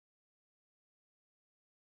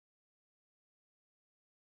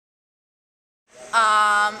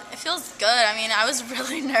good. I mean, I was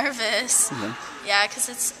really nervous. Okay. Yeah,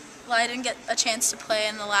 because I didn't get a chance to play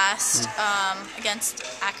in the last against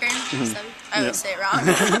Akron. I always say it wrong.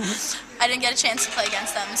 I didn't get a chance to play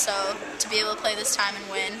against them, so to be able to play this time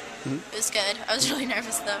and win, it was good. I was really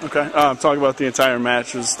nervous though. Okay. Talk about the entire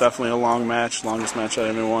match. It was definitely a long match, longest match that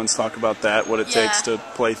anyone won. Talk about that, what it takes to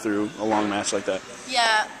play through a long match like that.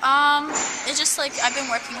 Yeah, it's just like I've been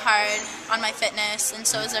working hard on my fitness, and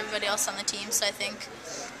so is everybody else on the team, so I think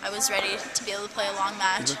I was ready to be able to play a long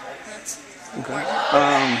match. That's important.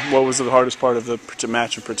 What was the hardest part of the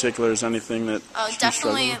match in particular? Is anything that you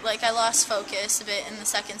definitely, struggled with? like I lost focus a bit in the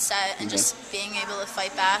second set, and just being able to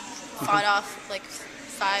fight back. Fought off like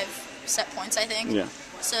 5 set points, I think. Yeah.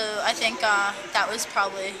 So I think that was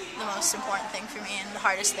probably the most important thing for me and the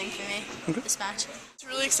hardest thing for me this match. It's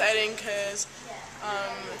really exciting because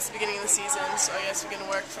it's the beginning of the season, so I guess we can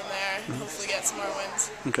work from there and hopefully get some more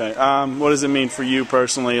wins. Okay. What does it mean for you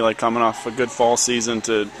personally, like coming off a good fall season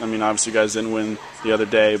to, I mean, obviously you guys didn't win the other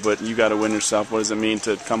day, but you got to win yourself. What does it mean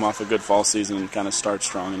to come off a good fall season and kind of start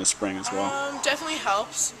strong in the spring as well? Definitely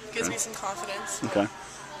helps. Gives me some confidence. Okay.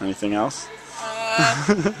 Anything else? Not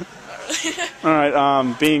really. All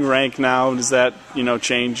right. Being ranked now, does that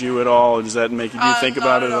change you at all? Or does that make you think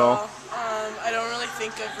about it at all? I don't really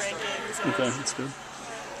think of rankings. Okay, that's good.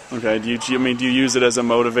 Okay. Do you use it as a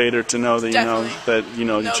motivator to know that you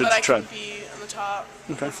should try? I can be on the top.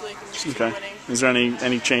 Okay. Hopefully, I can just keep winning. Is there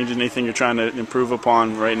any change, anything you're trying to improve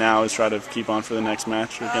upon right now? Is try to keep on for the next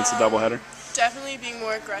match against the doubleheader? Definitely being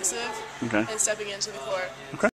more aggressive and stepping into the court. Okay.